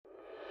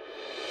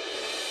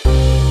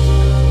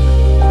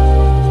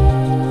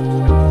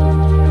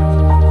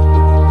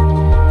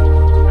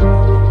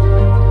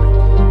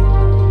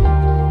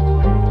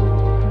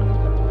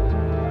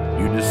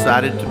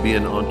decided to be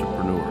an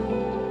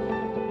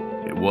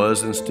entrepreneur. It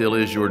was and still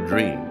is your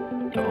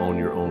dream to own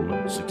your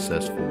own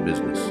successful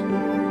business.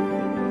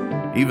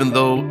 Even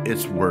though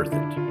it's worth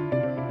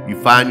it,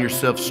 you find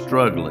yourself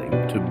struggling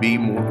to be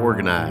more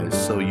organized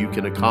so you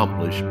can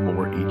accomplish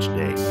more each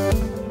day.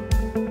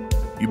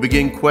 You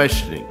begin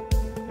questioning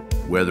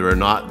whether or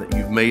not that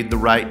you've made the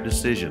right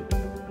decision.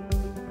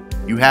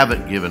 You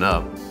haven't given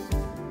up.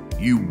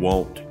 You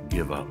won't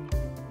give up.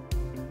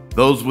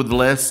 Those with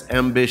less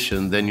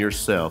ambition than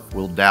yourself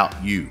will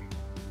doubt you.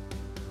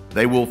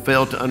 They will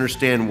fail to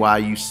understand why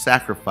you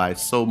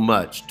sacrifice so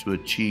much to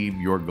achieve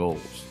your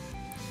goals.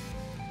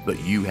 But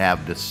you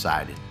have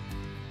decided.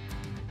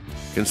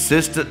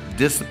 Consistent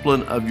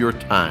discipline of your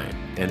time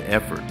and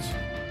efforts,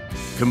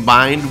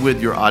 combined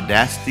with your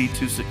audacity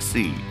to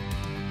succeed,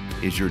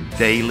 is your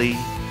daily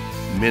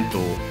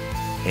mental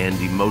and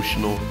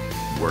emotional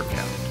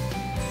workout.